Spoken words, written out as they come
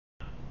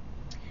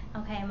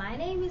Okay, my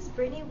name is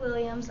Brittany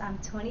Williams. I'm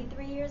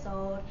 23 years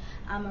old.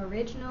 I'm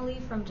originally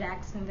from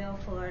Jacksonville,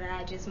 Florida.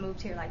 I just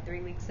moved here like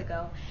 3 weeks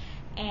ago.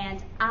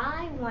 And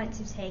I want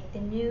to take the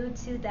new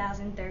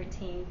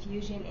 2013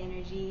 Fusion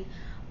Energy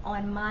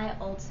on my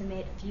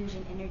ultimate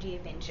Fusion Energy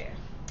adventure.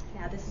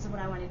 Now, this is what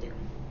I want to do.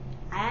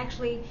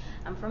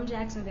 I'm from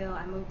Jacksonville.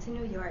 I moved to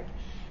New York,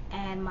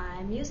 and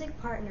my music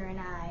partner and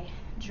I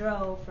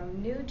drove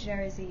from New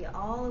Jersey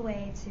all the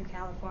way to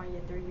California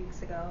 3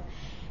 weeks ago.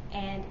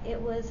 And it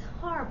was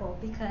horrible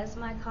because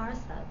my car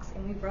sucks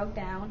and we broke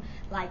down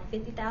like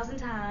 50,000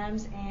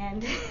 times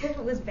and it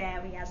was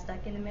bad. We got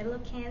stuck in the middle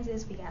of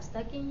Kansas. We got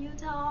stuck in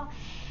Utah,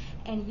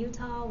 and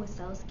Utah was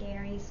so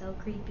scary, so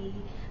creepy.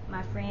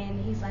 My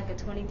friend, he's like a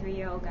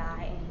 23-year-old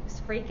guy, and he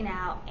was freaking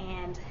out,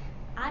 and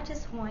I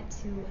just want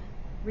to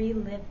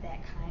relive that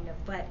kind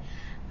of, but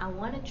I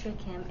want to trick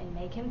him and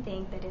make him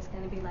think that it's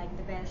going to be like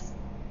the best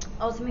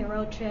ultimate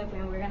road trip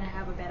and we're going to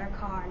have a better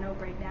car, no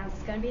breakdowns,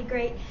 it's going to be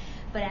great,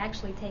 but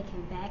actually take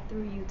him back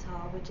through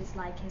Utah, which is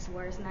like his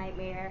worst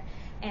nightmare,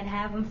 and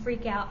have him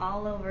freak out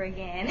all over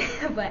again,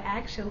 but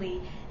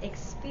actually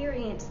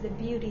experience the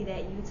beauty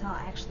that Utah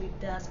actually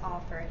does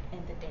offer in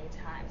the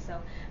daytime. So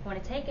I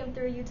want to take him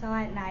through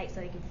Utah at night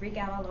so he can freak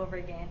out all over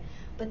again,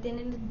 but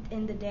then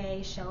in the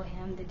day show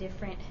him the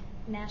different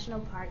national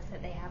parks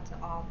that they have to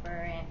offer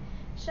and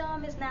show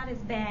him it's not as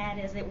bad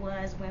as it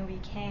was when we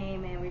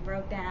came and we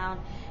broke down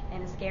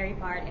in a scary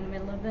part in the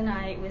middle of the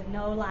night with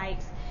no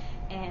lights,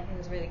 and it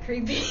was really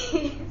creepy.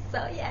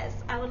 So yes,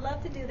 I would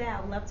love to do that.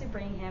 I would love to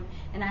bring him,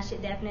 and I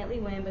should definitely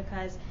win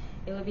because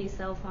it would be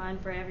so fun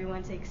for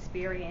everyone to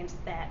experience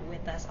that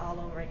with us all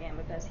over again,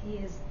 because he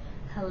is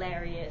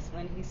hilarious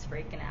when he's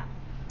freaking out.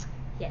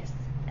 Yes,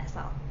 that's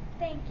all.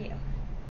 Thank you.